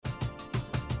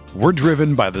We're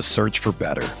driven by the search for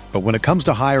better. But when it comes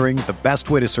to hiring, the best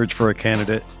way to search for a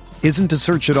candidate isn't to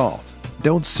search at all.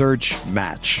 Don't search,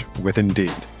 match with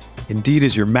Indeed. Indeed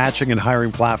is your matching and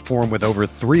hiring platform with over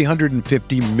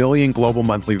 350 million global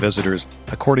monthly visitors,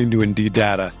 according to Indeed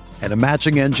data, and a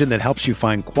matching engine that helps you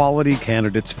find quality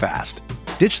candidates fast.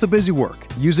 Ditch the busy work.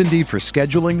 Use Indeed for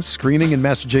scheduling, screening, and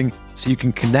messaging so you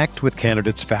can connect with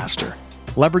candidates faster.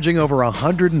 Leveraging over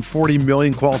 140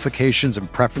 million qualifications and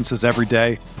preferences every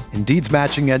day, Indeed's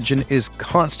matching engine is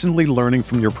constantly learning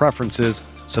from your preferences,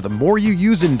 so the more you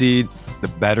use Indeed, the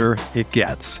better it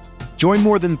gets. Join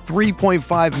more than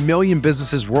 3.5 million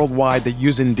businesses worldwide that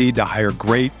use Indeed to hire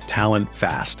great talent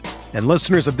fast. And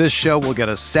listeners of this show will get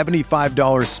a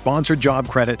 $75 sponsored job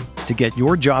credit to get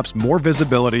your jobs more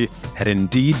visibility at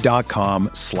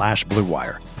Indeed.com/Blue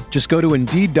Wire. Just go to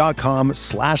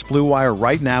Indeed.com/Blue Wire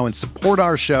right now and support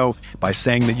our show by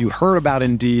saying that you heard about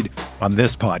Indeed on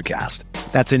this podcast.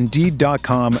 That's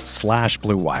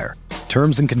Indeed.com/Blue Wire.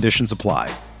 Terms and conditions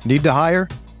apply. Need to hire?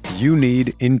 You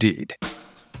need Indeed.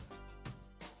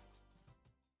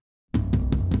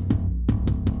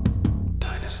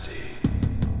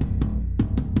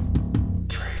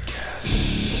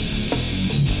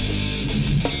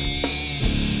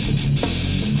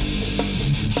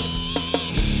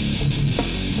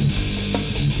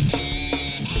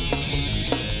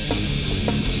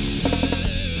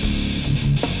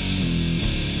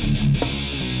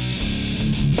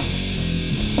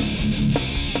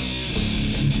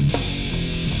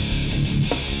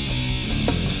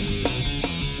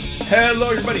 Hello,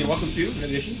 everybody, and welcome to another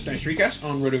edition of Dynasty Recast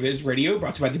on RotoViz Radio,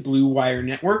 brought to you by the Blue Wire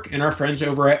Network and our friends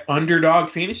over at Underdog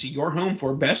Fantasy, your home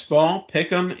for best ball,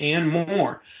 pick'em, and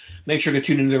more. Make sure to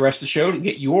tune into the rest of the show to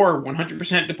get your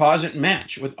 100% deposit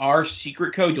match with our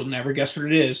secret code. You'll never guess what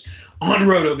it is on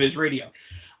RotoViz Radio.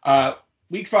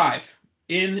 Week 5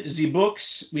 in the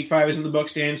books. Week 5 is in the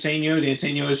books. Dan Sainio. Dan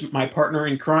Sainio is my partner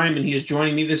in crime, and he is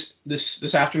joining me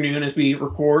this afternoon as we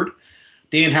record.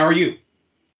 Dan, how are you?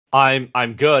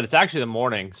 I'm good. It's actually the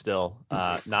morning still.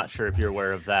 Not sure if you're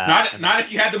aware of that. Not if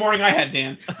you had the morning I had,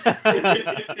 Dan.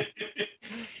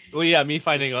 Well, yeah, me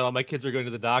finding out all my kids are going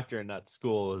to the doctor and not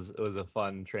school was a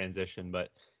fun transition.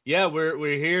 But yeah,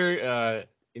 we're here.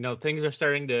 Things are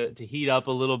starting to heat up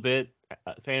a little bit.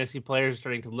 Fantasy players are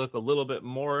starting to look a little bit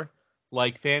more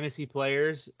like fantasy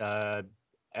players,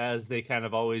 as they kind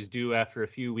of always do after a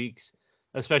few weeks,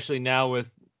 especially now with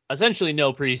essentially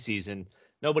no preseason.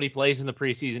 Nobody plays in the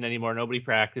preseason anymore. Nobody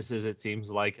practices. It seems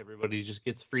like everybody just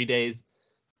gets free days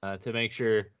to make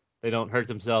sure they don't hurt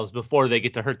themselves before they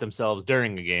get to hurt themselves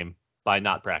during a game by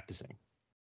not practicing.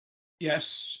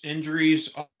 Yes, injuries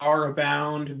are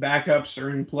abound. Backups are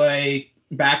in play.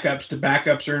 Backups to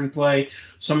backups are in play.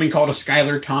 Something called a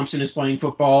Skylar Thompson is playing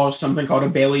football. Something called a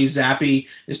Bailey Zappi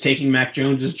is taking Mac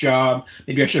Jones's job.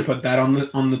 Maybe I should put that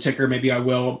on the ticker. Maybe I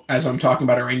will as I'm talking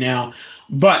about it right now.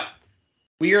 But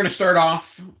we are going to start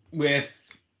off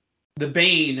with the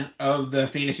bane of the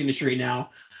fantasy industry now,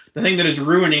 the thing that is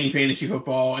ruining fantasy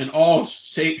football in all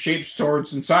shapes,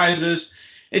 sorts, and sizes.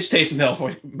 It's Taysom Hill,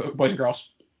 boys and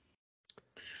girls.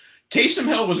 Taysom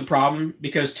Hill was a problem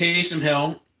because Taysom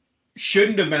Hill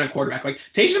shouldn't have been a quarterback. Like,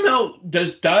 Taysom Hill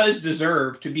does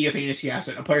deserve to be a fantasy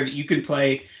asset, a player that you can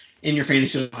play in your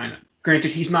fantasy lineup.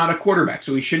 Granted, he's not a quarterback,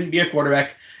 so he shouldn't be a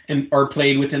quarterback or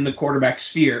played within the quarterback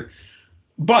sphere.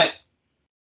 But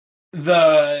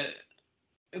the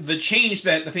change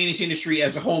that the fantasy industry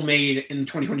as a whole made in the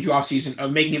 2022 offseason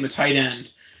of making him a tight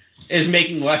end is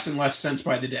making less and less sense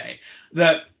by the day.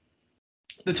 The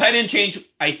tight end change,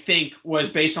 I think, was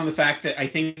based on the fact that I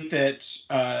think that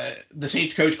the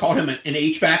Saints coach called him an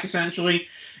H-back, essentially,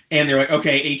 and they're like,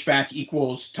 okay, H-back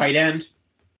equals tight end.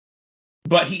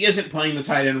 But he isn't playing the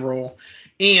tight end role.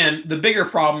 And the bigger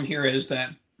problem here is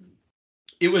that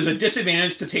it was a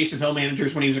disadvantage to Taysom Hill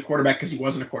managers when he was a quarterback because he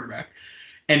wasn't a quarterback.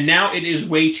 And now it is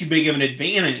way too big of an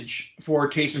advantage for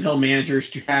Taysom Hill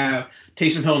managers to have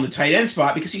Taysom Hill in the tight end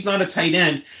spot because he's not a tight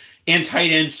end, and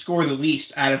tight ends score the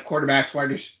least out of quarterbacks,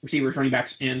 wide receivers, running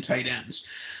backs, and tight ends.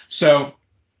 So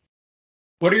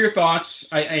what are your thoughts?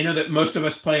 I know that most of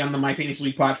us play on the My Fantasy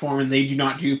League platform, and they do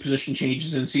not do position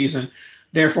changes in season.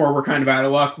 Therefore, we're kind of out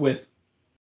of luck with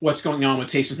what's going on with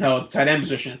Taysom Hill at the tight end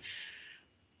position.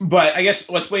 But I guess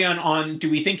let's weigh on do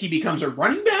we think he becomes a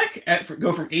running back,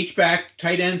 go from H-back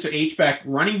tight end to H-back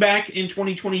running back in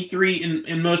 2023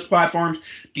 in most platforms?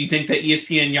 Do you think that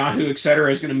ESPN, Yahoo, et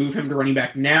cetera, is going to move him to running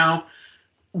back now?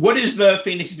 What is the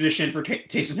fantasy position for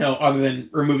Taysom Hill other than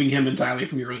removing him entirely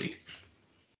from your league?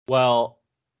 Well,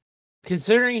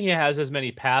 considering he has as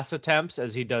many pass attempts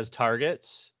as he does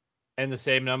targets and the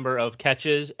same number of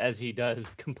catches as he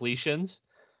does completions,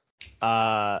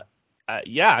 Yeah,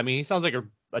 I mean, he sounds like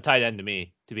a tight end to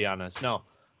me, to be honest. No,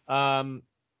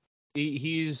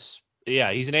 he's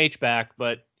an H back,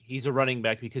 but he's a running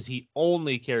back because he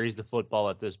only carries the football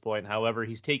at this point. However,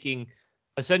 he's taking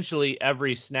essentially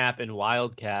every snap in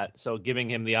Wildcat, so giving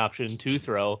him the option to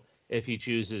throw if he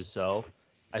chooses so.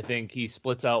 I think he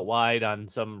splits out wide on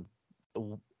some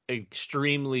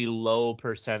extremely low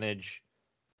percentage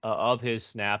of his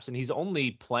snaps, and he's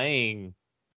only playing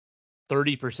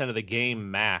 30% of the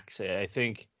game max. I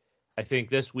think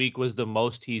this week was the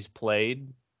most he's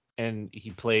played, and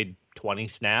he played 20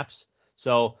 snaps.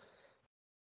 So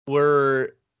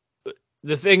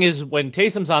the thing is, when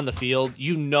Taysom's on the field,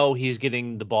 he's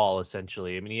getting the ball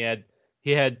essentially. I mean,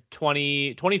 he had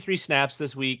 23 snaps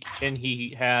this week, and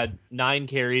he had 9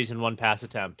 carries and 1 pass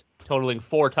attempt, totaling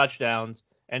 4 touchdowns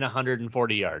and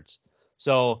 140 yards.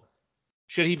 So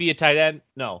should he be a tight end?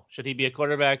 No. Should he be a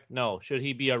quarterback? No. Should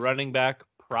he be a running back?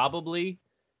 Probably.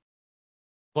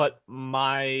 But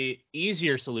my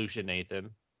easier solution, Nathan,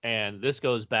 and this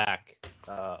goes back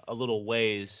a little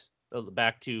ways,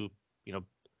 back to,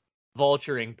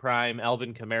 vulturing prime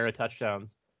Alvin Kamara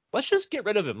touchdowns. Let's just get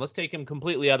rid of him. Let's take him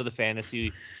completely out of the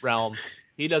fantasy realm.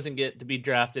 He doesn't get to be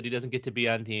drafted. He doesn't get to be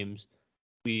on teams.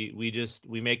 We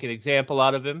make an example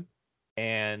out of him,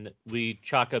 and we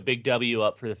chalk a big W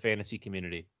up for the fantasy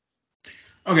community.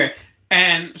 Okay.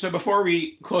 And so before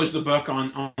we close the book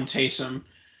on Taysom,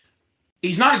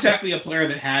 he's not exactly a player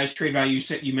that has trade value.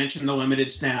 You mentioned the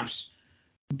limited snaps.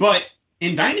 But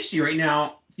in Dynasty right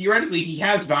now, theoretically, he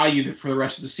has value for the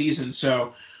rest of the season.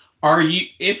 So are you,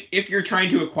 if you're trying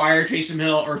to acquire Taysom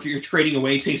Hill, or if you're trading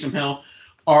away Taysom Hill,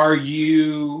 are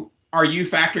you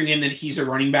factoring in that he's a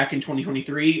running back in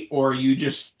 2023, or are you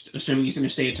just assuming he's going to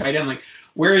stay a tight end? Like,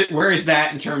 where is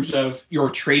that in terms of your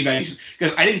trade values?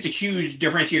 Because I think it's a huge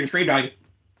differentiator in trade value.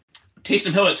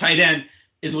 Taysom Hill at tight end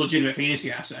is a legitimate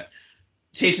fantasy asset.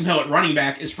 Taysom Hill at running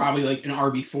back is probably like an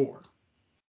RB4.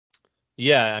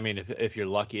 Yeah, I mean, if you're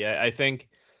lucky, I think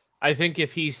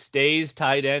if he stays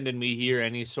tight end and we hear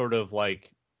any sort of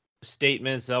like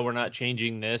statements, oh, we're not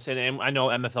changing this, and I know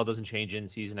MFL doesn't change in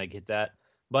season, I get that.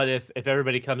 But if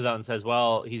everybody comes out and says,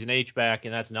 well, he's an H-back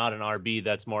and that's not an RB,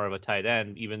 that's more of a tight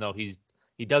end, even though he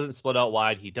doesn't split out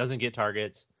wide, he doesn't get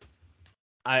targets.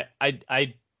 I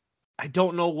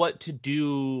don't know what to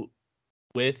do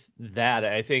with that.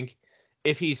 I think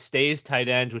if he stays tight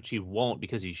end, which he won't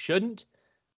because he shouldn't,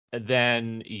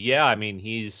 then yeah, I mean,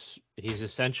 he's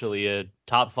essentially a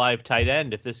top 5 tight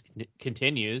end if this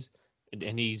continues,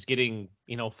 and he's getting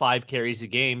 5 carries a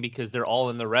game because they're all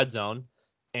in the red zone,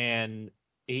 and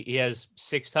he has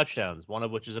 6 touchdowns, one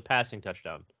of which is a passing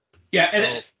touchdown.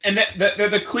 Yeah, and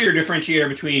the clear differentiator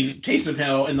between Taysom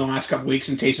Hill in the last couple weeks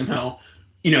and Taysom Hill,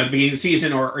 at the beginning of the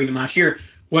season or even last year,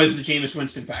 was the Jameis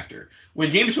Winston factor. When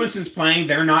Jameis Winston's playing,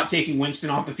 they're not taking Winston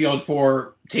off the field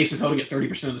for Taysom Hill to get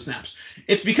 30% of the snaps.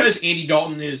 It's because Andy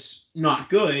Dalton is not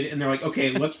good, and they're like,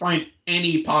 okay, let's find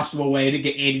any possible way to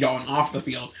get Andy Dalton off the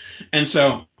field. And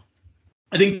so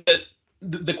I think that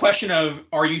the question of,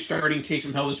 are you starting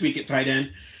Taysom Hill this week at tight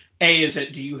end? A, is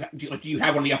that do you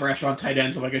have one of the upper echelon tight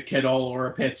ends of like a Kittle or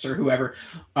a Pitts or whoever?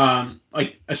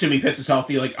 Like assuming Pitts is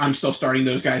healthy, like I'm still starting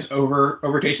those guys over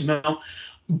Taysom Hill.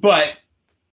 But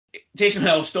Taysom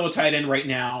Hill is still a tight end right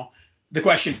now. The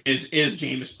question is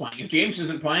Jameis playing? If Jameis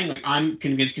isn't playing, like I'm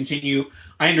convinced continue.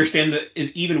 I understand that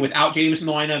even without Jameis in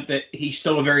the lineup, that he's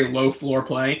still a very low floor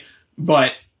play.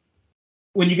 But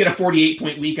when you get a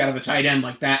 48-point week out of a tight end,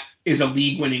 like that is a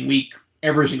league-winning week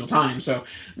every single time. So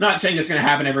not saying that's going to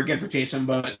happen ever again for Taysom,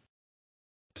 but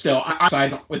still,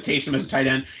 outside with Taysom as a tight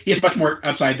end, he has much more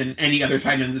upside than any other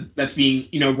tight end that's being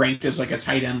ranked as like a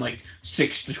tight end like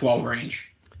 6 to 12 range.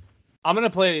 I'm going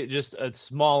to play just a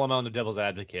small amount of devil's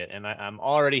advocate, and I'm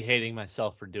already hating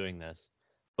myself for doing this.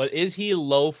 But is he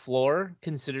low floor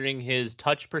considering his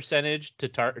touch percentage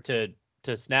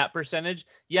to snap percentage?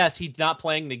 Yes, he's not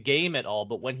playing the game at all,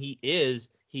 but when he is,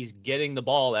 he's getting the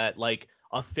ball at like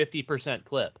a 50%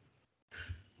 clip.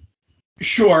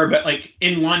 Sure, but like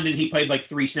in London, he played like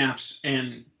 3 snaps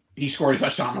and he scored a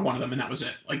touchdown on one of them, and that was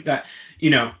it. Like that,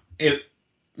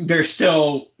 there's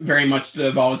still very much the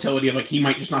volatility of like he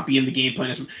might just not be in the game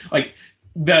plan. Like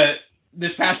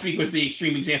this past week was the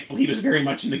extreme example. He was very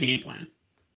much in the game plan.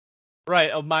 Right.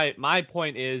 My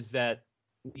point is that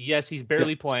yes, he's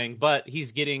barely playing, but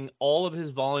he's getting all of his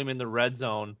volume in the red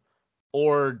zone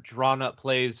or drawn up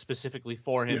plays specifically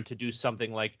for him to do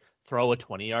something like throw a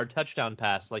 20-yard touchdown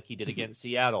pass like he did against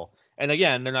Seattle. And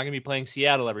again, they're not going to be playing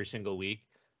Seattle every single week,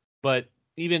 but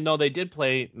even though they did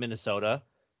play Minnesota,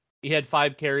 he had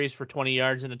 5 carries for 20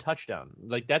 yards and a touchdown.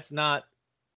 Like that's not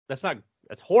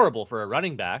That's horrible for a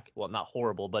running back. Well, not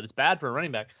horrible, but it's bad for a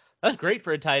running back. That's great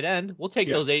for a tight end. We'll take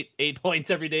those eight points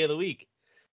every day of the week.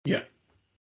 Yeah.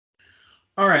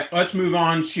 All right, let's move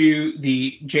on to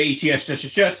the Jets,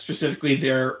 specifically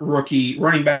their rookie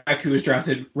running back who was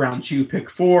drafted round 2, pick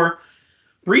 4.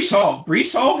 Breece Hall.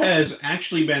 Breece Hall has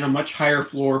actually been a much higher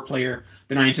floor player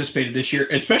than I anticipated this year,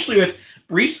 especially with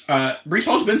Breece. Breece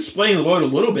Hall's been splitting the load a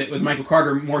little bit with Michael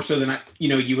Carter, more so than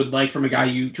you would like from a guy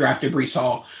you drafted Breece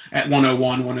Hall at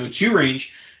 101, 102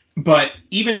 range. But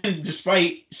even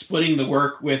despite splitting the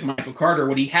work with Michael Carter,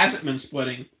 what he hasn't been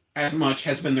splitting as much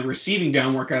has been the receiving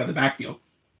down work out of the backfield.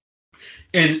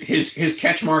 And his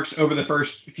catch marks over the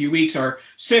first few weeks are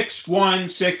 6-1,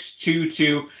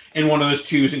 6-2-2, and one of those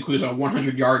twos includes a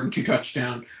 100-yard and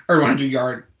 2-touchdown, or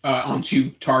 100-yard on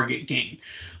 2-target game.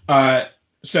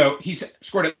 So he's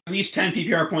scored at least 10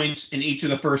 PPR points in each of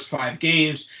the first 5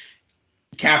 games,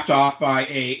 capped off by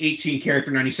a 18 carry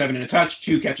for 97 and a touch,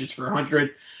 2 catches for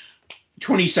 100,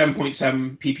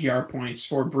 27.7 PPR points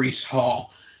for Breece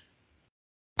Hall.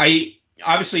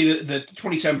 Obviously, the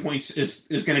 27 points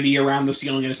is going to be around the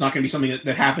ceiling, and it's not going to be something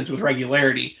that happens with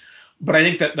regularity. But I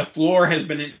think that the floor has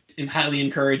been highly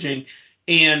encouraging,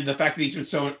 and the fact that he's been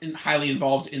so highly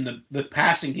involved in the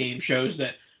passing game shows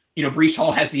that, Breece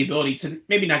Hall has the ability to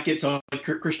maybe not get to like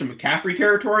Christian McCaffrey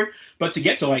territory, but to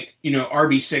get to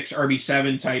RB6,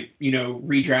 RB7 type,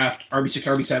 redraft, RB6,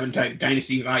 RB7 type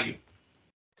dynasty value.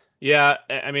 Yeah,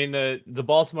 I mean, the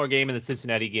Baltimore game and the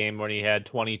Cincinnati game when he had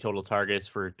 20 total targets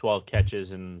for 12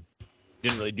 catches and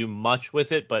didn't really do much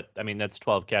with it, but I mean, that's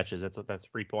 12 catches. That's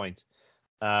 3 points.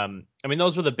 I mean,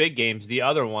 those were the big games. The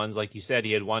other ones, like you said,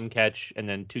 he had 1 catch and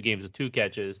then 2 games with 2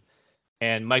 catches.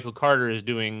 And Michael Carter is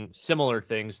doing similar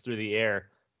things through the air.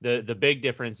 The big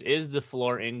difference is the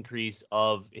floor increase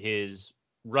of his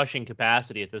rushing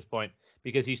capacity at this point,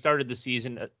 because he started the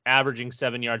season averaging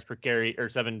 7 yards per carry, or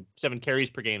seven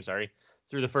carries per game,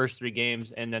 through the first 3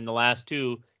 games. And then the last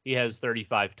 2, he has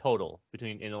 35 total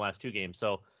in the last 2 games.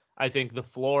 So I think the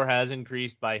floor has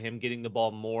increased by him getting the ball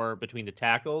more between the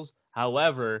tackles.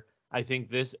 However, I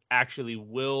think this actually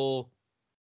will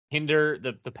hinder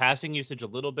the passing usage a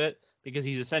little bit, because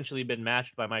he's essentially been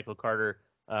matched by Michael Carter,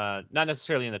 not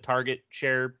necessarily in the target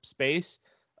share space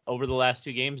over the last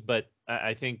 2 games, but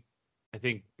I think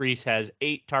Breece has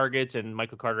 8 targets and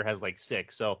Michael Carter has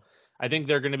 6. So I think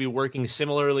they're going to be working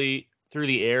similarly through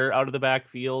the air out of the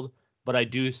backfield, but I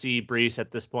do see Breece at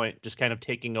this point just kind of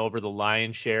taking over the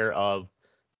lion's share of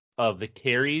the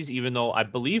carries, even though I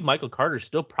believe Michael Carter is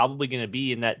still probably going to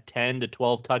be in that 10 to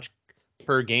 12 touch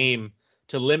per game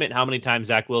to limit how many times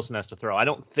Zach Wilson has to throw. I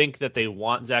don't think that they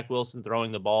want Zach Wilson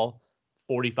throwing the ball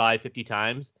 45, 50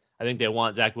 times. I think they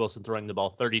want Zach Wilson throwing the ball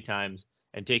 30 times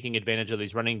and taking advantage of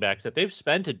these running backs that they've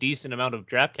spent a decent amount of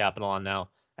draft capital on now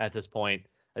at this point.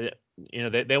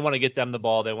 They want to get them the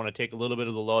ball. They want to take a little bit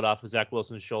of the load off of Zach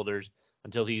Wilson's shoulders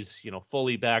until he's,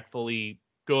 fully back, fully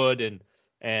good.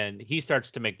 And he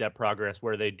starts to make that progress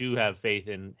where they do have faith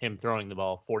in him throwing the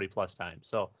ball 40 plus times.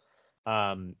 So,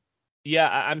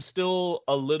 I'm still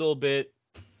a little bit,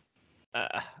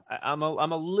 I'm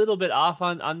a little bit off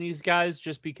on these guys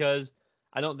just because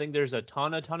I don't think there's a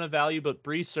ton of value, but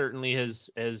Breece certainly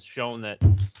has shown that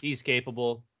he's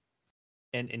capable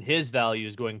and his value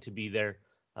is going to be there.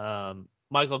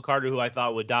 Michael Carter, who I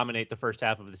thought would dominate the first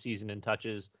half of the season in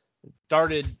touches,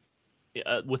 started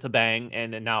with a bang,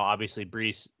 and now obviously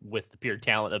Breece, with the pure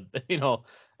talent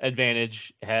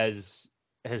advantage, has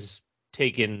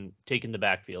taken the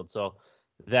backfield. So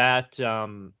that's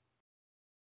an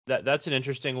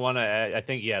interesting one. I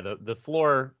think the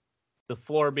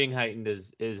floor being heightened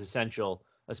is essential,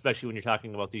 especially when you're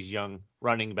talking about these young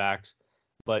running backs.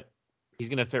 But he's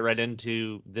going to fit right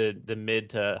into the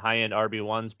mid to high end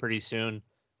RB1s pretty soon,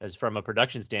 as from a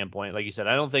production standpoint. Like you said,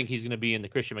 I don't think he's going to be in the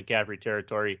Christian McCaffrey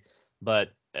territory, but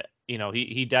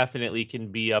he definitely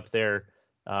can be up there,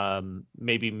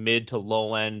 maybe mid to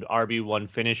low end RB1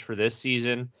 finish for this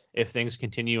season if things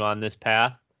continue on this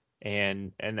path.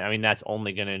 And I mean, that's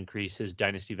only going to increase his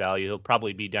dynasty value. He'll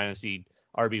probably be dynasty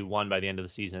RB1 by the end of the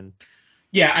season.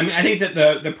 Yeah, I mean, I think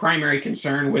that the primary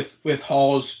concern with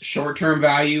Hall's short-term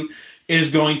value is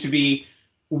going to be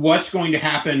what's going to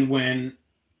happen when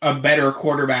a better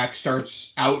quarterback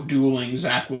starts out-dueling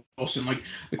Zach Wilson. Like,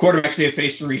 the quarterbacks they have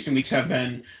faced in recent weeks have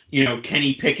been,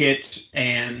 Kenny Pickett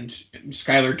and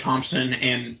Skylar Thompson,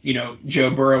 and,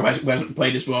 Joe Burrow who hasn't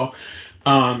played as well.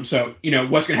 So,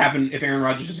 what's going to happen if Aaron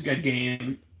Rodgers has a good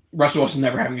game? Russell Wilson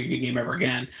never having a good game ever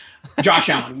again. Josh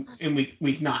Allen in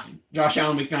week 9. Josh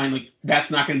Allen week 9,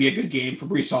 that's not going to be a good game for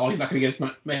Breece Hall. He's not going to get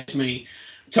as many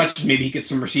touches. Maybe he gets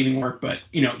some receiving work, but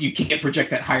you can't project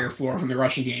that higher floor from the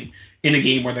rushing game in a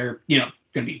game where they're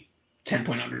going to be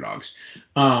 10-point underdogs.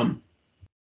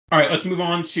 All right, let's move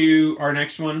on to our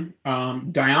next one.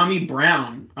 Dyami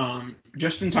Brown.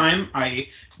 Just in time, I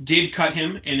did cut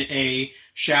him in a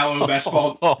shallow best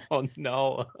ball. Oh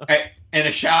no! In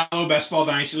a shallow best ball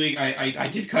dynasty league, I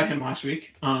did cut him last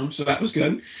week. So that was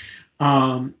good.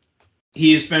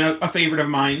 He has been a favorite of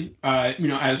mine.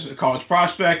 As a college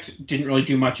prospect, didn't really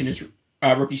do much in his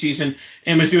rookie season,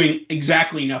 and was doing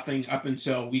exactly nothing up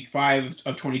until week 5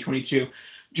 of 2022.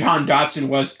 Jahan Dotson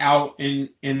was out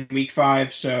in week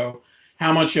 5, so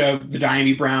how much of the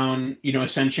Dyami Brown,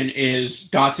 ascension is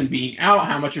Dotson being out?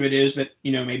 How much of it is that,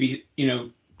 maybe,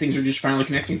 things are just finally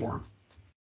connecting for him?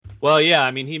 Well, yeah,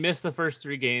 I mean, he missed the first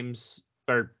 3 games,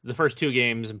 or the first 2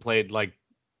 games, and played like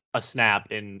a snap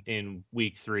in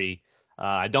week 3.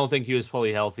 I don't think he was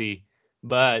fully healthy,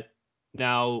 but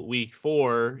now week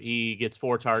 4, he gets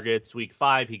 4 targets. Week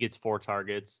 5, he gets 4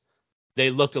 targets. They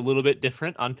looked a little bit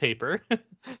different on paper.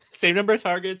 Same number of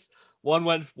targets. One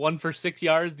went 1 for 6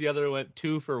 yards. The other went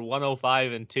 2 for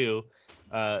 105 and 2.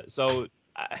 To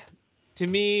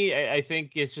me, I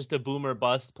think it's just a boomer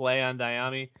bust play on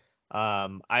Dyami.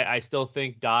 I still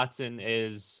think Dotson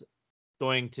is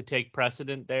going to take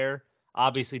precedent there.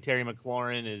 Obviously, Terry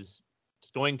McLaurin is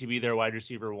going to be their wide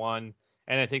receiver 1.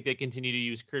 And I think they continue to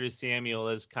use Curtis Samuel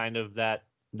as kind of that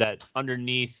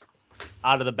underneath,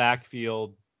 out of the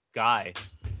backfield guy.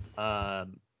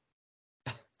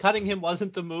 Cutting him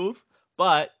wasn't the move,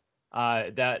 but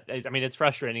it's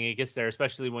frustrating. He gets there,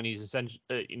 especially when he's essentially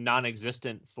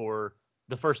non-existent for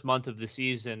the first month of the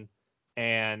season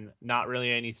and not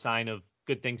really any sign of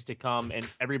good things to come, and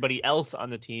everybody else on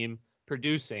the team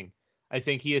producing. I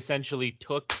think he essentially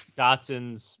took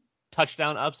Dotson's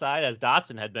touchdown upside, as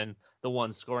Dotson had been the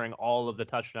one scoring all of the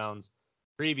touchdowns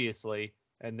previously,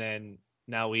 and then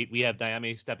now we have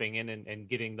Dyami stepping in and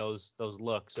getting those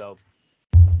looks. So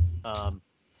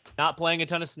not playing a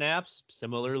ton of snaps,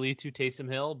 similarly to Taysom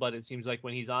Hill, but it seems like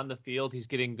when he's on the field, he's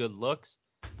getting good looks.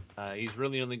 He's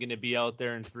really only going to be out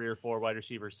there in 3 or 4 wide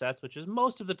receiver sets, which is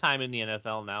most of the time in the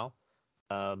NFL now.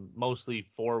 Mostly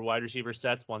 4 wide receiver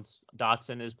sets once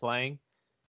Dotson is playing.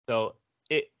 So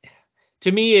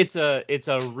to me, it's a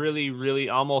really, really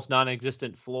almost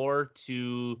non-existent floor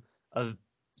to a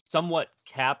somewhat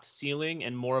capped ceiling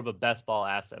and more of a best ball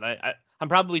asset. I'm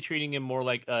probably treating him more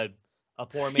like a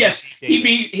poor man. Yes, he'd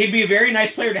be a very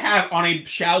nice player to have on a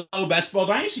shallow best ball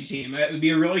dynasty team. That would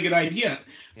be a really good idea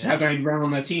to have Dyami Brown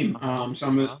on that team. So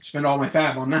I'm gonna spend all my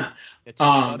fab on that. Yeah,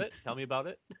 tell me about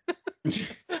it.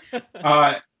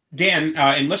 Dan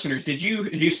and listeners, did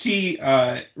you see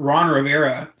Ron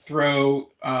Rivera throw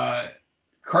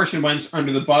Carson Wentz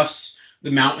under the bus,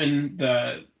 the mountain,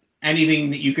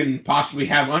 anything that you can possibly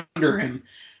have under him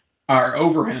or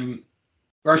over him?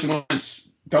 Carson Wentz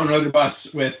thrown under the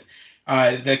bus with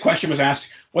the question was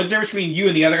asked, what's the difference between you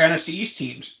and the other NFC East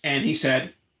teams? And he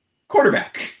said,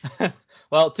 quarterback.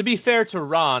 Well, to be fair to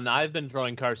Ron, I've been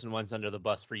throwing Carson Wentz under the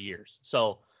bus for years.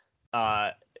 So,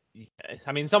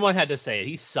 someone had to say it.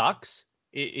 He sucks.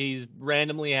 He's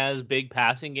randomly has big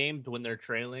passing games when they're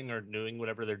trailing or doing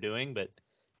whatever they're doing, but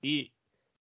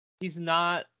he's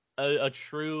not a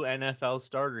true NFL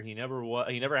starter. He never was.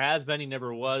 He never has been. He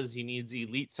never was. He needs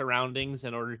elite surroundings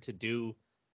in order to do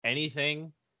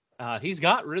anything. He's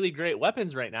got really great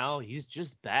weapons right now. He's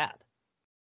just bad.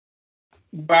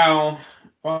 Well,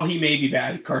 he may be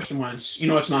bad, Carson Wentz.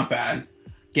 It's not bad.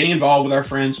 Getting involved with our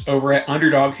friends over at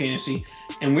Underdog Fantasy,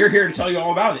 and we're here to tell you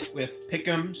all about it with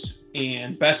pick'ems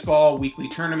and best ball, weekly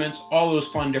tournaments, all those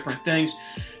fun different things.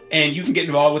 And you can get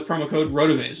involved with promo code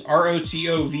ROTOVIZ,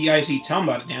 ROTOVIZ. Tell them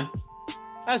about it, Dan.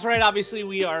 That's right. Obviously,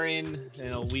 we are in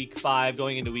week 5,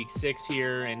 going into week 6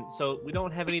 here, and so we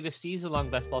don't have any of the season-long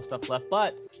best ball stuff left.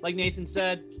 But like Nathan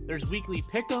said, there's weekly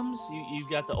pick'ems. You've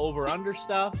got the over/under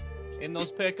stuff in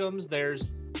those pick'ems. There's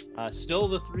still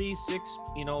the 3-6,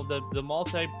 the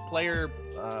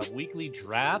multiplayer weekly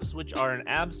drafts, which are an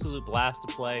absolute blast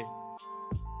to play.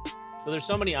 So there's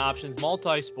so many options,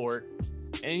 multi-sport,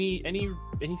 anything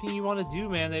you want to do,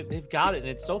 man. They've got it, and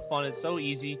it's so fun. It's so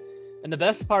easy. And the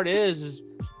best part is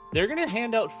they're going to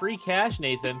hand out free cash,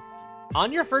 Nathan,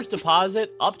 on your first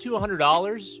deposit up to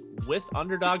 $100 with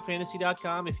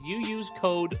UnderdogFantasy.com. If you use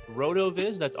code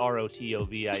ROTOVIZ, that's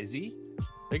ROTOVIZ,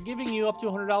 they're giving you up to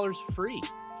 $100 free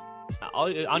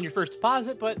on your first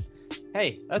deposit. But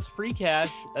hey, that's free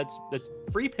cash. That's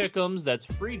free pick'ems. That's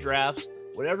free drafts.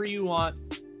 Whatever you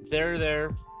want, they're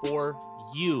there for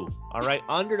you. All right,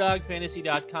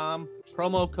 UnderdogFantasy.com.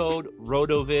 Promo code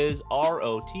ROTOVIZ,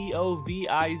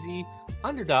 ROTOVIZ.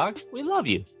 Underdog, we love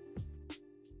you.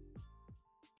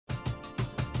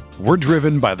 We're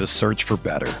driven by the search for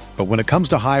better. But when it comes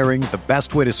to hiring, the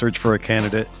best way to search for a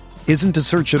candidate isn't to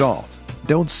search at all.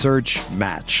 Don't search,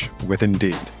 match with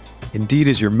Indeed. Indeed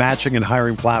is your matching and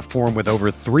hiring platform with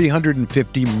over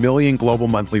 350 million global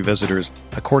monthly visitors,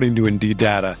 according to Indeed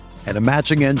data, and a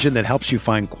matching engine that helps you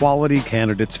find quality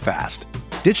candidates fast.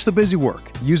 Ditch the busy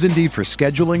work. Use Indeed for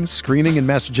scheduling, screening, and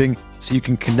messaging so you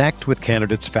can connect with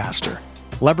candidates faster.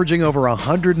 Leveraging over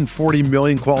 140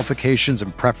 million qualifications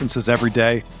and preferences every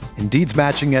day, Indeed's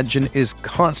matching engine is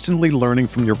constantly learning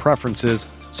from your preferences,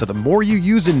 so the more you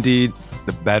use Indeed,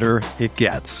 the better it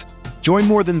gets. Join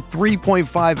more than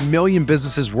 3.5 million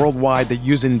businesses worldwide that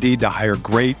use Indeed to hire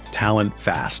great talent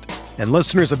fast. And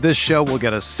listeners of this show will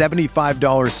get a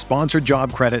 $75 sponsored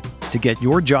job credit to get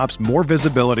your jobs more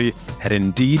visibility at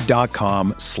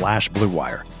Indeed.com/Blue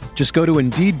Wire. Just go to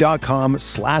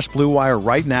Indeed.com/Blue Wire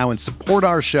right now and support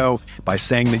our show by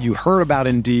saying that you heard about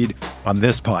Indeed on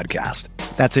this podcast.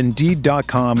 That's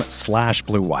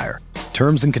Indeed.com/Blue Wire.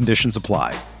 Terms and conditions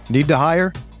apply. Need to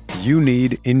hire? You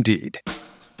need Indeed.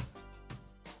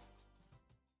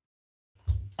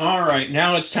 All right,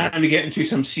 now it's time to get into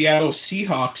some Seattle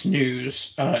Seahawks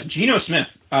news. Geno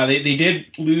Smith, they did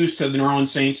lose to the New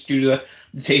Orleans Saints due to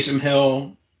the Taysom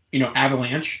Hill,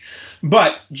 avalanche.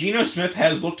 But Geno Smith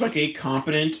has looked like a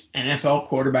competent NFL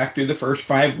quarterback through the first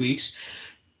 5 weeks.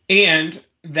 And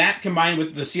that combined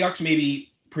with the Seahawks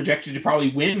maybe projected to probably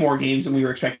win more games than we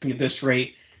were expecting at this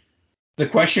rate, the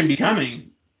question becoming,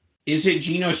 is it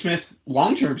Geno Smith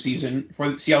long-term season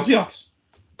for the Seattle Seahawks?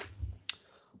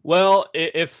 Well,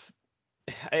 if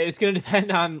it's going to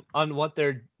depend on what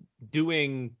they're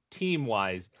doing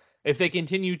team-wise. If they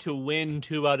continue to win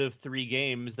 2 out of 3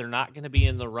 games, they're not going to be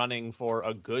in the running for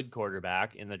a good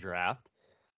quarterback in the draft.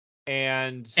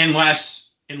 And unless.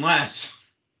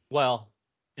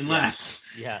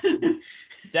 Yeah.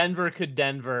 Denver could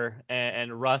Denver,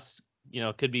 and Russ,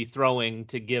 could be throwing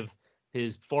to give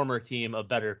his former team a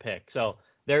better pick. So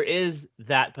there is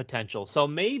that potential. So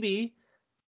maybe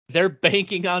they're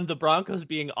banking on the Broncos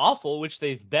being awful, which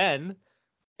they've been,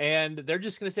 and they're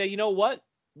just going to say, you know what?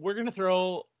 We're going to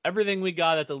throw everything we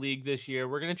got at the league this year.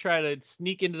 We're going to try to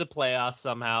sneak into the playoffs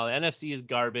somehow. The NFC is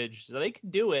garbage, so they can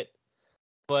do it.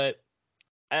 But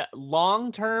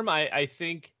long term, I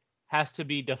think has to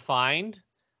be defined.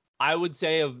 I would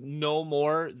say of no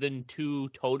more than 2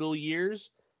 total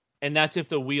years, and that's if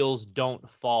the wheels don't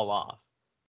fall off.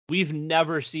 We've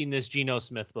never seen this Geno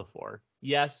Smith before.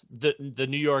 Yes, the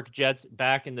New York Jets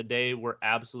back in the day were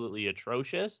absolutely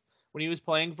atrocious when he was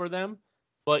playing for them,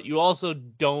 but you also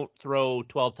don't throw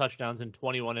 12 touchdowns and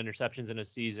 21 interceptions in a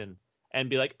season and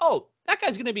be like, oh, that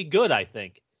guy's going to be good, I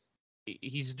think.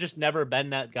 He's just never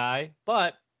been that guy,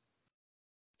 but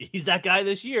he's that guy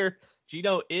this year.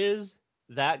 Geno is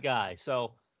that guy.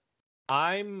 So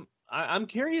I'm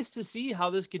curious to see how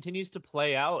this continues to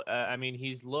play out.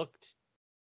 He's looked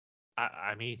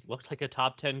like a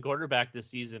top 10 quarterback this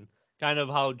season, kind of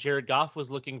how Jared Goff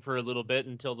was looking for a little bit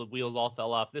until the wheels all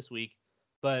fell off this week.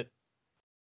 But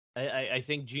I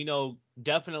think Geno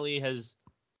definitely has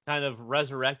kind of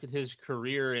resurrected his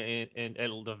career in at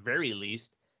the very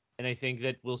least. And I think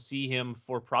that we'll see him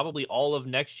for probably all of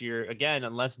next year, again,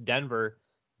 unless Denver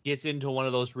gets into one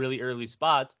of those really early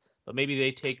spots. But maybe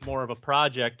they take more of a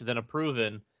project than a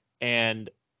proven and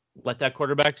let that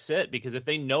quarterback sit, because if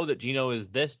they know that Geno is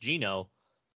this Geno,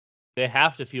 they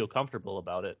have to feel comfortable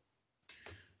about it.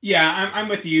 Yeah, I'm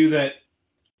with you that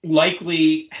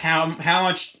likely how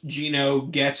much Geno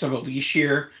gets of a leash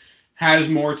here has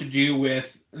more to do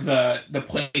with the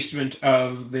placement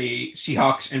of the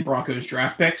Seahawks and Broncos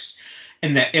draft picks,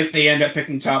 and that if they end up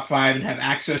picking top 5 and have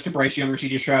access to Bryce Young or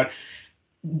C.J. Stroud,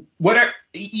 whatever,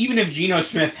 even if Geno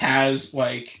Smith has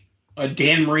like a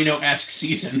Dan Marino-esque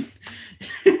season,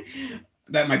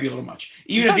 that might be a little much.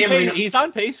 He's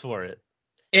on pace for it.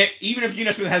 Even if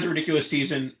Geno Smith has a ridiculous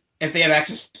season, if they have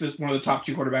access to one of the top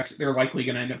 2 quarterbacks, they're likely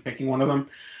going to end up picking one of them.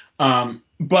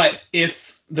 But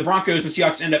if the Broncos and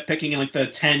Seahawks end up picking in like the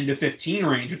 10 to 15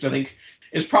 range, which I think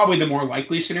is probably the more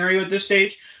likely scenario at this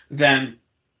stage, then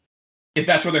if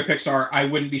that's where their picks are, I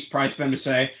wouldn't be surprised for them to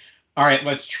say, all right,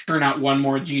 let's churn out one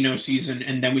more Geno season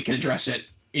and then we can address it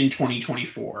in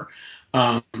 2024.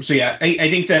 So yeah, I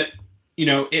think that,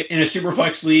 in a super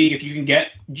flex league, if you can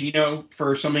get Geno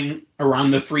for something around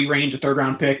the free range, a 3rd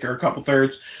round pick or a couple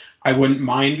thirds, I wouldn't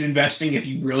mind investing if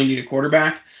you really need a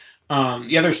quarterback.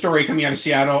 The other story coming out of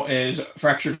Seattle is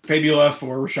fractured fibula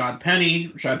for Rashad Penny.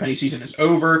 Rashad Penny's season is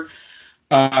over.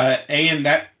 And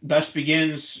that thus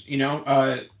begins,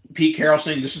 Pete Carroll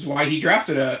saying this is why he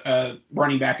drafted a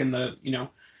running back in the,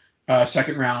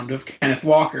 2nd round of Kenneth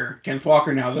Walker. Kenneth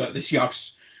Walker now the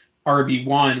Seahawks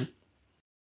RB1.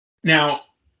 Now,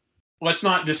 let's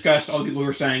not discuss all the people who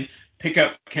are saying pick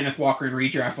up Kenneth Walker in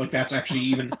redraft. Like that's actually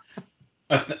even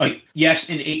yes,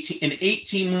 in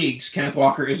 18 leagues, Kenneth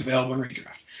Walker is available in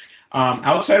redraft.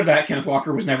 Outside of that, Kenneth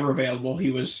Walker was never available.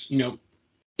 He was, in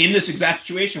this exact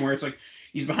situation where it's like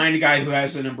he's behind a guy who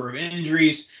has a number of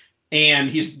injuries, and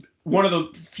he's one of the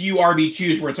few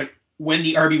RB2s where it's like when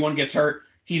the RB1 gets hurt,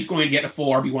 he's going to get a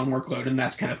full RB1 workload, and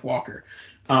that's Kenneth Walker.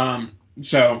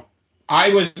 So I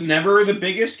was never the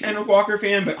biggest Kenneth Walker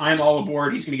fan, but I'm all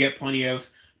aboard. He's going to get plenty of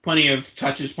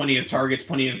touches, plenty of targets,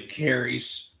 plenty of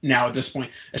carries now at this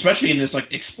point, especially in this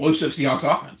like explosive Seahawks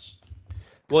offense.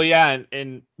 Well, yeah,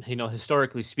 and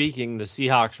historically speaking, the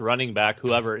Seahawks running back,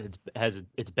 whoever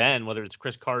it's been, whether it's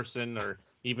Chris Carson or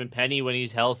even Penny when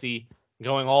he's healthy,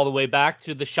 going all the way back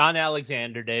to the Shaun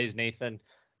Alexander days, Nathan,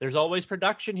 there's always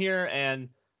production here, and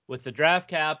with the draft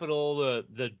capital,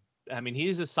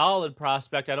 he's a solid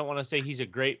prospect. I don't want to say he's a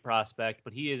great prospect,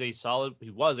 but he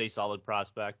was a solid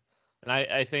prospect. And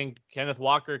I think Kenneth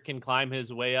Walker can climb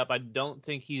his way up. I don't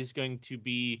think he's going to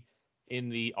be in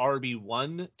the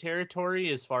RB1 territory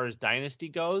as far as dynasty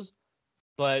goes.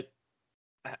 But,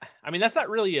 that's not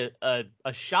really a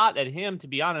shot at him, to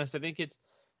be honest. I think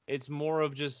it's more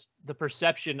of just the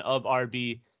perception of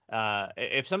RB.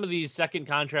 If some of these second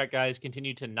contract guys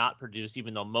continue to not produce,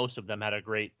 even though most of them had a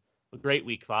great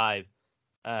week 5,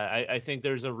 I think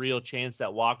there's a real chance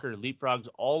that Walker leapfrogs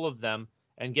all of them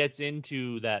and gets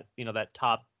into that, that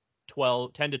top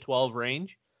 10 to 12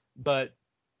 range. But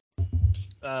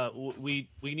we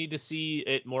need to see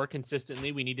it more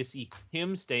consistently. We need to see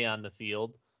him stay on the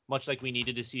field, much like we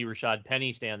needed to see Rashad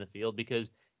Penny stay on the field,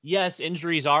 because yes,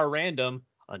 injuries are random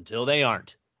until they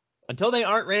aren't. Until they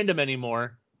aren't random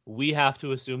anymore, we have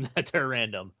to assume that they're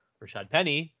random. Rashad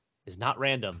Penny is not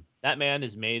random. That man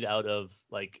is made out of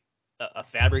like a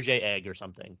Fabergé egg or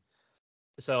something.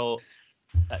 So,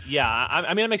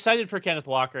 I'm excited for Kenneth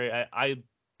Walker. I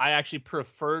actually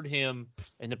preferred him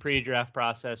in the pre-draft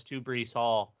process to Breece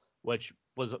Hall, which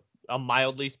was a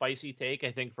mildly spicy take,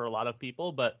 I think, for a lot of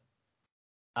people. But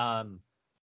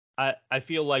I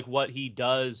feel like what he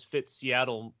does fits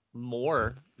Seattle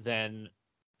more than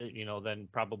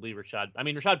probably Rashad.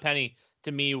 Rashad Penny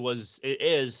to me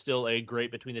is still a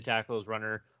great between the tackles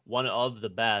runner, one of the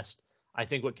best. I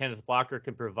think what Kenneth Walker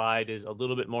can provide is a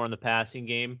little bit more in the passing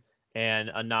game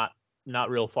and a not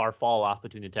real far fall off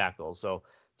between the tackles. So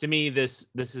to me, this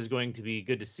is going to be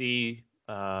good to see,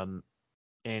 and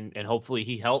hopefully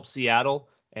he helps Seattle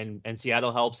and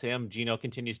Seattle helps him. Geno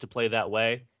continues to play that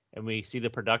way, and we see the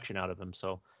production out of him.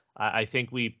 So I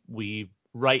think we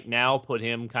right now put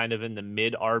him kind of in the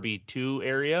mid RB2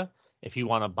 area. If you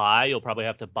want to buy, you'll probably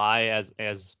have to buy as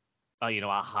a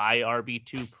high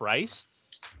RB2 price.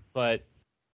 But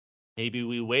maybe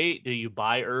we wait. Do you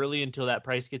buy early until that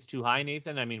price gets too high,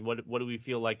 Nathan? What do we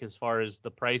feel like as far as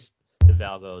the price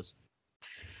eval goes?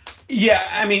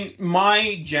 Yeah,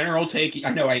 my general take,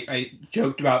 I know I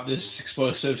joked about this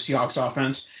explosive Seahawks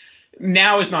offense.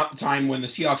 Now is not the time when the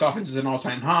Seahawks offense is an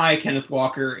all-time high. Kenneth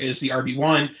Walker is the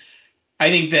RB1. I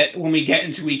think that when we get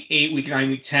into week 8, week 9,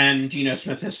 week 10, Geno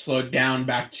Smith has slowed down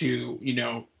back to,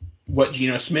 what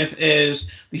Geno Smith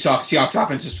is. The Seahawks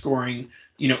offense is scoring,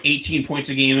 18 points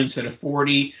a game instead of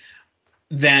 40.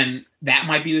 Then that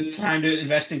might be the time to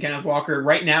invest in Kenneth Walker.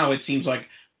 Right now, it seems like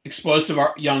explosive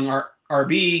young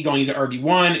RB going into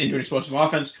RB1 into an explosive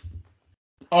offense.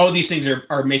 All of these things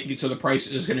are making it so the price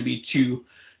is going to be too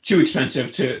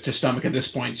expensive to stomach at this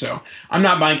point. So I'm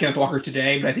not buying Kenneth Walker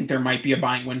today, but I think there might be a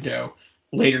buying window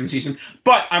later in the season.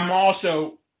 But I'm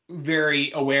also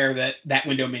very aware that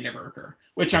window may never occur,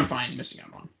 which I'm fine missing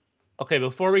out on. Okay,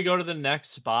 before we go to the next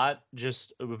spot,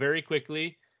 just very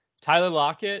quickly, Tyler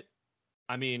Lockett.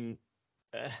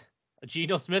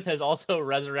 Geno Smith has also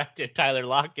resurrected Tyler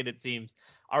Lockett, it seems.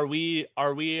 Are we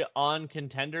on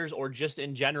contenders or just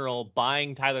in general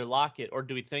buying Tyler Lockett, or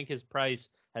do we think his price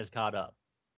has caught up?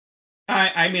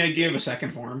 I'd give a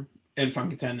second for him if I'm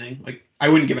contending. Like, I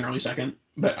wouldn't give an early second,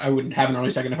 but I wouldn't have an early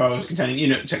second if I was contending.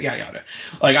 Yada.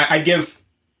 Like, I'd give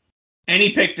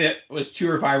any pick that was 2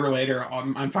 or 5 or later,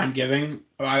 I'm fine giving.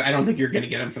 I don't think you're going to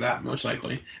get him for that, most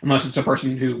likely, unless it's a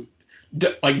person who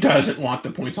doesn't want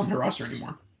the points on their roster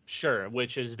anymore. Sure,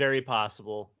 which is very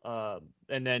possible.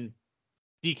 And then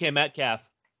DK Metcalf,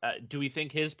 do we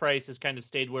think his price has kind of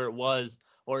stayed where it was,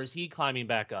 or is he climbing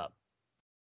back up?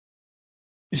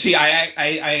 See,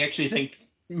 I actually think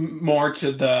more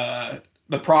to the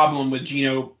problem with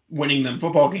Geno winning them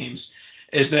football games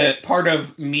is that part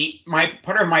of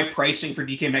my pricing for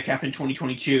DK Metcalf in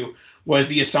 2022 was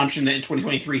the assumption that in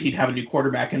 2023 he'd have a new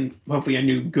quarterback and hopefully a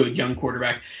new good young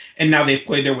quarterback. And now they've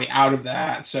played their way out of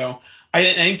that. So I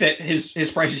think that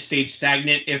his prices stayed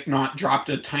stagnant, if not dropped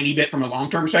a tiny bit from a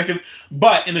long-term perspective.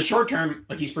 But in the short term,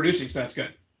 like, he's producing, so that's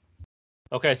good.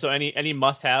 Okay, so any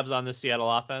must-haves on the Seattle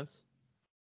offense?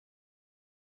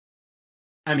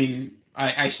 I mean,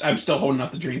 I'm still holding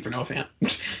out the dream for Noah Fant.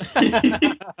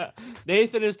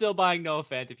 Nathan is still buying Noah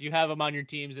Fant. If you have him on your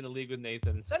teams in a league with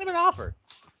Nathan, send him an offer.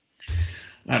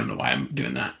 I don't know why I'm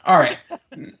doing that. All right.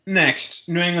 Next,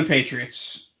 New England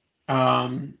Patriots.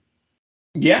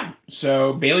 Yeah,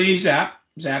 so Bailey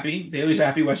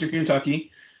Zappi, Western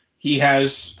Kentucky. He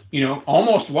has,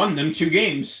 almost won them 2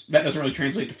 games. That doesn't really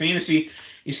translate to fantasy.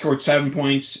 He scored 7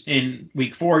 points in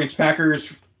week 4 against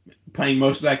Packers, playing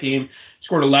most of that game.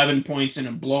 Scored 11 points in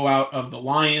a blowout of the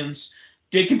Lions.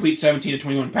 Did complete 17 of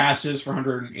 21 passes for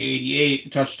 188, a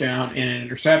touchdown, and an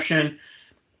interception.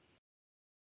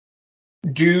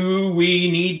 Do we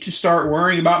need to start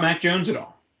worrying about Mac Jones at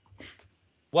all?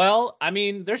 Well, I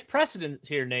mean, there's precedent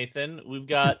here, Nathan. We've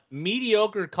got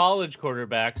mediocre college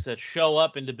quarterbacks that show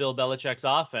up into Bill Belichick's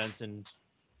offense and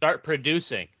start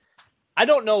producing. I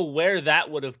don't know where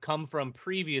that would have come from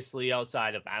previously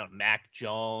outside of Mac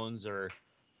Jones or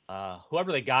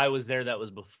whoever the guy was there that was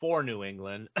before New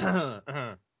England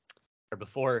or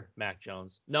before Mac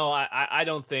Jones. No, I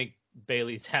don't think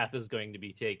Bailey Zapp is going to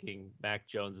be taking Mac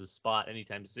Jones' spot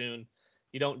anytime soon.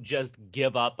 You don't just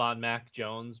give up on Mac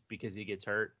Jones because he gets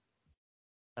hurt.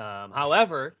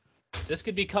 However, this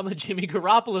could become a Jimmy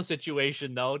Garoppolo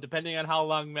situation, though, depending on how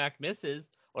long Mac misses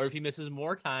or if he misses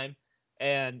more time.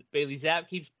 And Bailey Zapp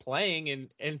keeps playing, and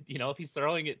if he's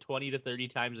throwing it 20 to 30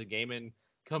 times a game and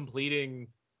completing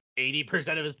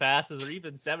 80% of his passes or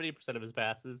even 70% of his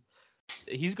passes,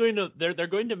 they're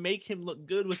going to make him look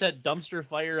good with that dumpster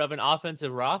fire of an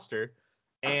offensive roster,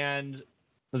 and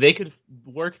they could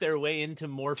work their way into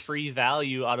more free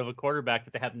value out of a quarterback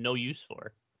that they have no use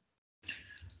for.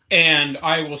 And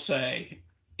I will say,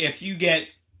 if you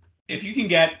can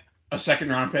get a second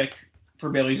round pick for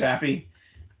Bailey Zappi,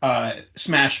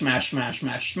 smash,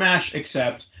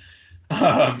 except,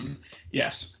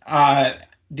 yes.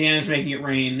 Dan is making it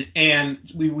rain. And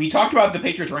we talked about the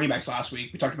Patriots running backs last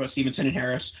week. We talked about Stevenson and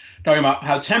Harris, talking about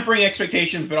how tempering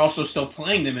expectations, but also still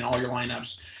playing them in all your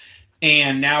lineups.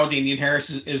 And now Damian Harris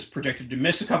is projected to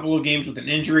miss a couple of games with an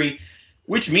injury,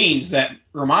 which means that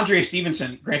Ramondre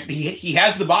Stevenson, granted, he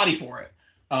has the body for it.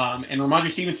 And Ramondre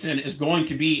Stevenson is going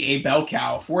to be a bell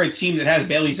cow for a team that has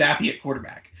Bailey Zappi at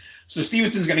quarterback. So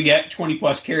Stevenson's going to get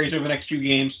 20-plus carries over the next 2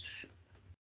 games.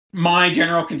 My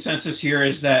general consensus here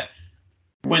is that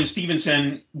when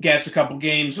Stevenson gets a couple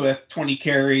games with 20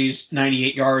 carries,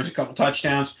 98 yards, a couple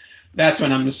touchdowns, that's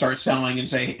when I'm going to start selling and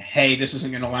say, hey, this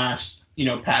isn't going to last,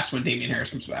 past when Damian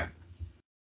Harris comes back.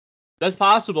 That's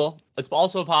possible. It's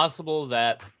also possible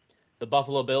that the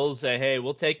Buffalo Bills say, hey,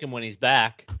 we'll take him when he's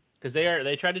back, because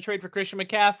they tried to trade for Christian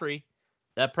McCaffrey.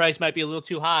 That price might be a little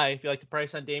too high. I feel like the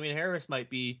price on Damian Harris might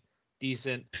be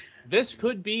decent. This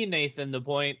could be, Nathan, the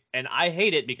point, and I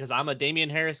hate it because I'm a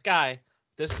Damian Harris guy.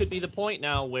 This could be the point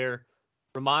now where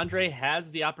Ramondre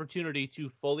has the opportunity to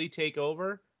fully take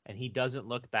over, and he doesn't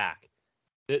look back.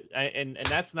 And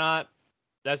there's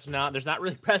not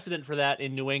really precedent for that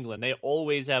in New England. They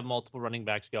always have multiple running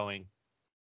backs going.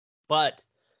 But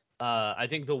I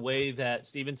think the way that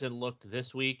Stevenson looked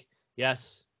this week,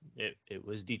 yes, it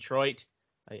was Detroit.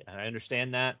 I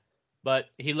understand that. But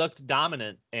he looked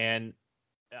dominant, and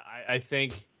I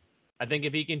think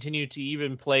if he continued to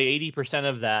even play 80%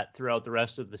 of that throughout the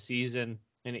rest of the season,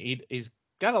 and he's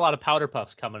got a lot of powder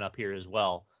puffs coming up here as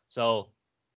well. So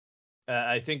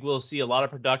I think we'll see a lot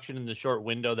of production in the short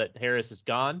window that Harris is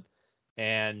gone.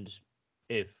 And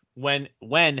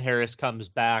when Harris comes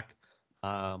back,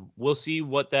 we'll see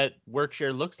what that work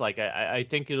share looks like. I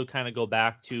think it'll kind of go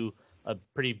back to a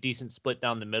pretty decent split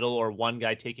down the middle, or one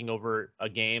guy taking over a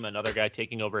game, another guy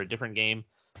taking over a different game.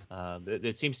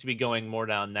 It seems to be going more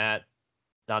down that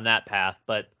path,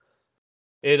 but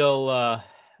it'll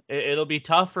be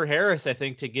tough for Harris, I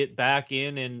think, to get back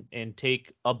in and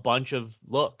take a bunch of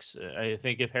looks. I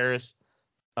think if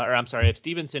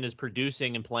Stevenson is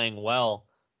producing and playing well,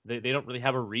 they don't really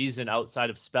have a reason outside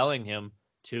of spelling him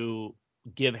to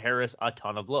give Harris a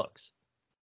ton of looks.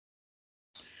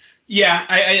 Yeah,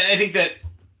 I think that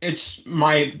it's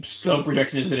my still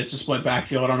projection is that it's a split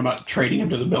backfield. I don't know about trading him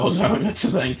to the Bills. That's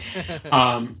the thing.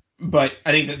 But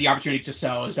I think that the opportunity to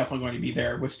sell is definitely going to be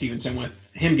there with Stevenson,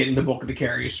 with him getting the bulk of the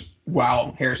carries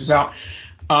while Harris is out.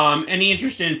 Any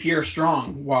interest in Pierre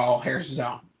Strong while Harris is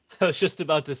out? I was just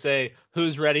about to say,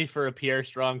 who's ready for a Pierre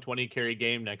Strong 20-carry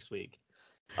game next week?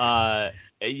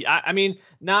 I mean,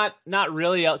 not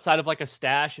really outside of like a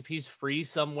stash. If he's free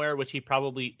somewhere, which he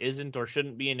probably isn't or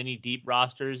shouldn't be in any deep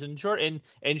rosters and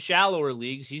in shallower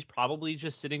leagues, he's probably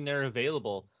just sitting there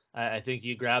available. I think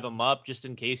you grab him up just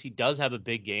in case he does have a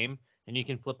big game, and you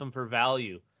can flip him for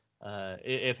value.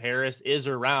 If Harris is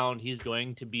around, he's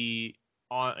going to be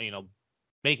on,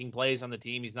 making plays on the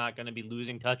team. He's not going to be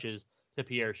losing touches to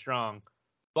Pierre Strong,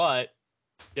 but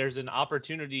there's an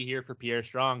opportunity here for Pierre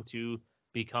Strong to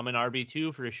become an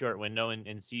RB2 for a short window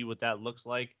and see what that looks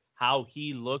like, how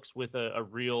he looks with a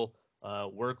real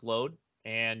workload.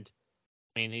 And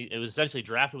I mean, it was essentially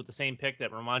drafted with the same pick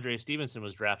that Ramondre Stevenson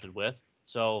was drafted with.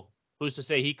 So who's to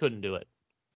say he couldn't do it?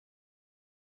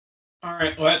 All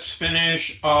right, let's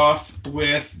finish off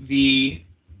with the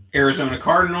Arizona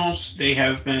Cardinals. They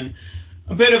have been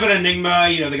a bit of an enigma.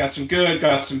 They got some good,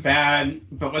 got some bad,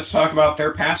 but let's talk about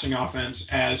their passing offense,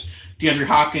 as DeAndre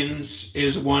Hopkins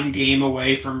is one game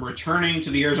away from returning to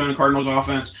the Arizona Cardinals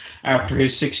offense after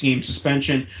his 6-game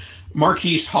suspension.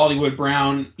 Marquise Hollywood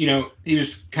Brown, he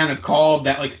was kind of called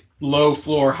that like low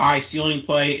floor, high ceiling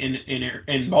play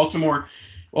in Baltimore.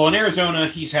 Well, in Arizona,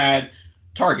 he's had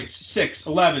targets 6,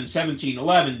 11, 17,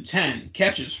 11, 10,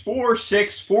 catches 4,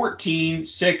 6, 14,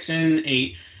 6, and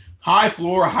 8. High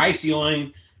floor, high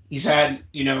ceiling. He's had,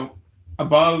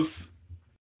 above,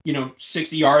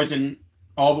 60 yards in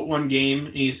all but one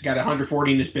game. He's got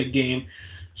 140 in this big game.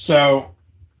 So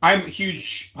I'm a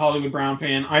huge Hollywood Brown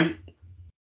fan.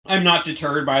 I'm not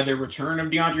deterred by the return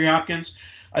of DeAndre Hopkins.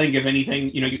 I think if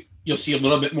anything, you'll see a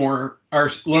little bit more or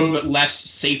a little bit less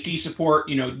safety support,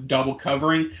 double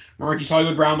covering Marquise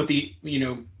Hollywood Brown with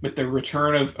the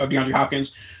return of DeAndre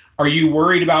Hopkins. Are you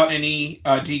worried about any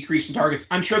decrease in targets?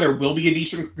 I'm sure there will be a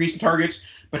decrease in targets,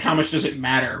 but how much does it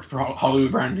matter for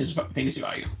Hollywood Brown and his fantasy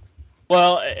value?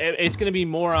 Well, it's going to be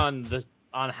more on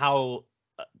how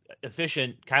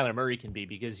efficient Kyler Murray can be,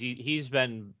 because he's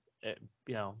been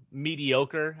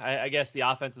mediocre. I guess the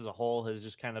offense as a whole has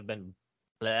just kind of been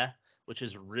bleh, which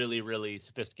is really, really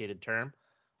sophisticated term.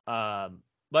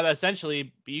 But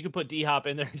essentially, you can put D-Hop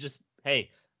in there and just, hey,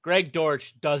 Greg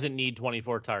Dortch doesn't need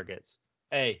 24 targets.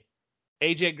 Hey,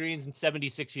 AJ Green's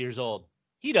 76 years old.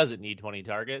 He doesn't need 20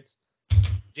 targets.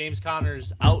 James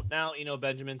Conner's out now.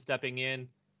 Benjamin stepping in.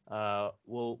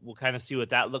 We'll kind of see what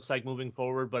that looks like moving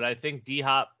forward. But I think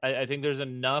D-Hop, I think there's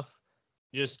enough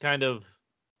just kind of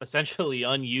essentially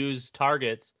unused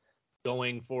targets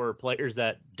going for players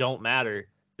that don't matter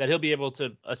that he'll be able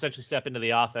to essentially step into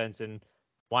the offense, and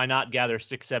why not gather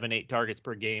 6, 7, 8 targets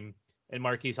per game, and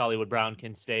Marquise Hollywood Brown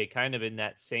can stay kind of in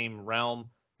that same realm.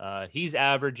 He's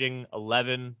averaging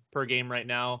 11 per game right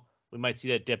now. We might see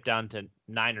that dip down to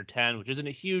 9 or 10, which isn't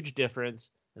a huge difference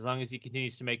as long as he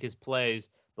continues to make his plays.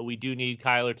 But we do need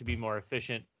Kyler to be more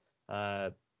efficient,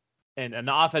 and the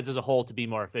offense as a whole to be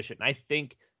more efficient. And I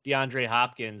think DeAndre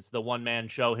Hopkins, the one-man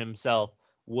show himself,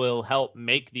 will help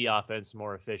make the offense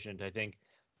more efficient. I think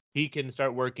he can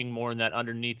start working more in that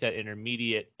underneath that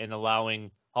intermediate and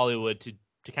allowing Hollywood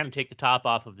to kind of take the top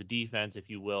off of the defense, if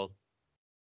you will.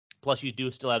 Plus, you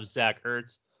do still have Zach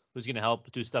Ertz, who's going to help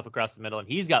do stuff across the middle, and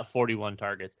he's got 41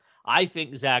 targets. I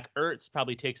think Zach Ertz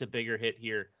probably takes a bigger hit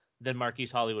here than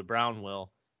Marquise Hollywood Brown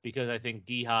will, because I think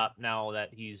D-Hop, now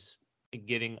that he's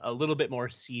getting a little bit more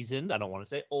seasoned, I don't want to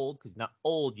say old because he's not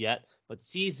old yet, but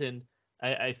seasoned,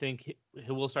 I think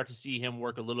we'll start to see him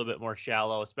work a little bit more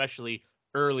shallow, especially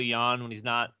early on when he's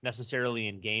not necessarily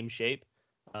in game shape.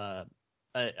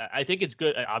 I think it's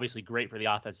good, obviously great for the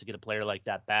offense to get a player like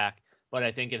that back, but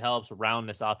I think it helps round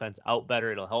this offense out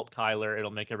better. It'll help Kyler.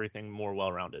 It'll make everything more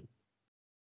well-rounded.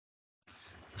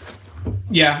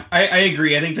 Yeah, I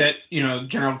agree. I think that,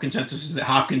 general consensus is that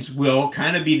Hopkins will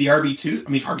kind of be the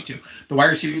RB2, the wide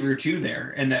receiver 2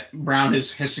 there, and that Brown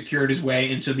has secured his way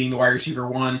into being the wide receiver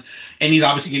 1, and he's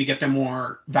obviously going to get them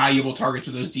more valuable targets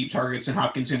with those deep targets, and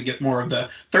Hopkins is going to get more of the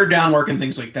third down work and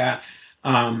things like that.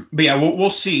 But yeah, we'll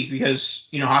see, because,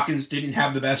 Hopkins didn't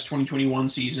have the best 2021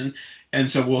 season,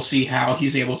 and so we'll see how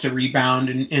he's able to rebound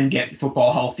and get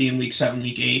football healthy in week 7,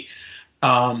 week 8.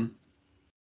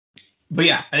 But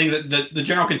yeah, I think that the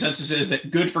general consensus is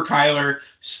that good for Kyler,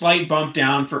 slight bump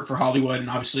down for Hollywood, and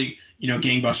obviously,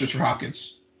 gangbusters for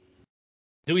Hopkins.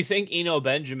 Do we think Eno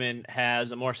Benjamin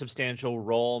has a more substantial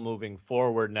role moving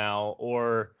forward now,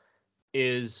 or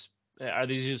are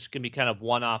these just going to be kind of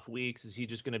one-off weeks? Is he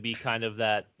just going to be kind of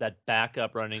that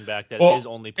backup running back that is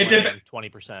only playing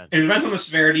 20%? It depends on the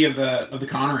severity of the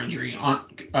Conner injury.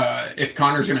 If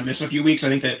Conner's going to miss a few weeks, I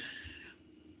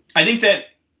think that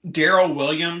Darrell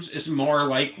Williams is more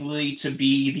likely to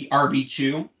be the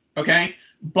RB2, okay?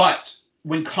 But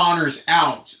when Conner's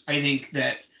out, I think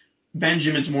that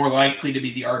Benjamin's more likely to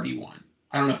be the RB1.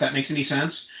 I don't know if that makes any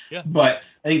sense. Yeah. But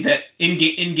I think that in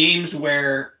games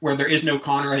where there is no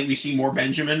Connor, I think we see more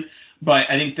Benjamin. But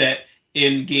I think that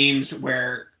in games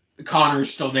where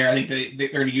Connor's still there, I think they're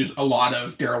going to use a lot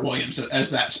of Darrell Williams as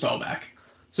that spellback.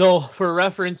 So for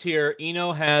reference here,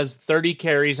 Eno has 30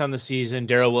 carries on the season,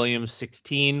 Darrell Williams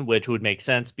 16, which would make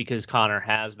sense because Connor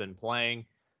has been playing.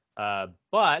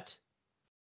 But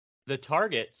the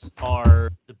targets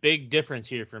are the big difference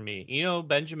here for me. Eno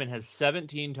Benjamin has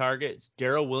 17 targets.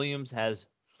 Darrell Williams has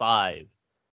 5.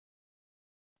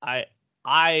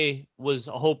 I was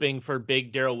hoping for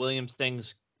big Darrell Williams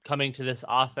things coming to this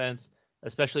offense,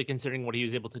 especially considering what he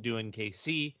was able to do in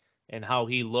KC and how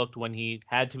he looked when he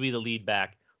had to be the lead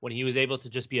back, when he was able to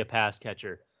just be a pass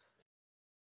catcher.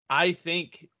 I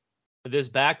think this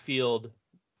backfield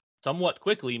somewhat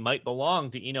quickly might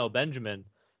belong to Eno Benjamin,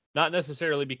 not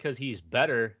necessarily because he's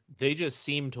better. They just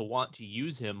seem to want to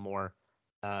use him more.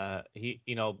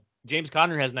 James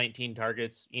Conner has 19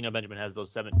 targets. Eno Benjamin has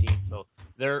those 17. So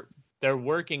they're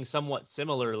working somewhat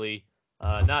similarly,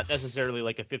 not necessarily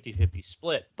like a 50-50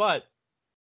 split, but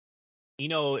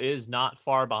Eno is not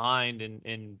far behind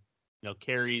in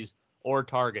carries or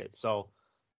targets. So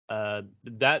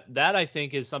that I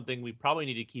think is something we probably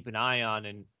need to keep an eye on,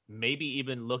 and maybe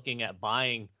even looking at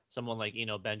buying someone like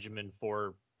Eno Benjamin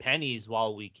for pennies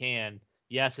while we can.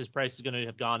 Yes, his price is going to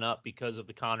have gone up because of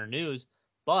the Connor news,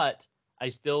 but I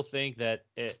still think that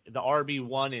the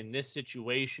RB1 in this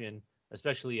situation,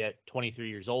 especially at 23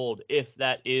 years old, if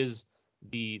that is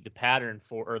the pattern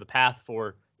for, or the path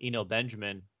for Eno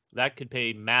Benjamin, that could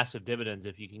pay massive dividends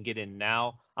if you can get in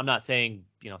now. I'm not saying,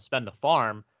 spend the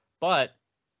farm, but,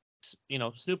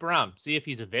 snoop around, see if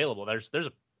he's available. There's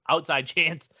an outside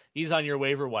chance he's on your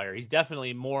waiver wire. He's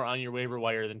definitely more on your waiver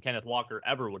wire than Kenneth Walker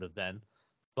ever would have been.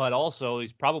 But also,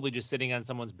 he's probably just sitting on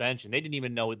someone's bench, and they didn't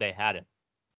even know they had him.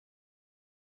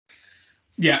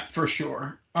 Yeah, for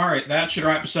sure. All right, that should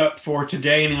wrap us up for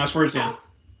today. Any last words, Dan?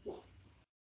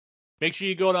 Make sure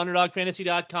you go to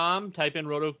UnderdogFantasy.com, type in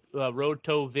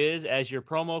RotoViz as your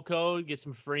promo code, get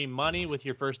some free money with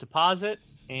your first deposit,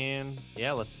 and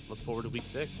let's look forward to Week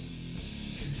 6.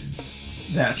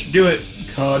 That should do it.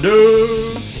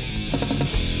 Kado!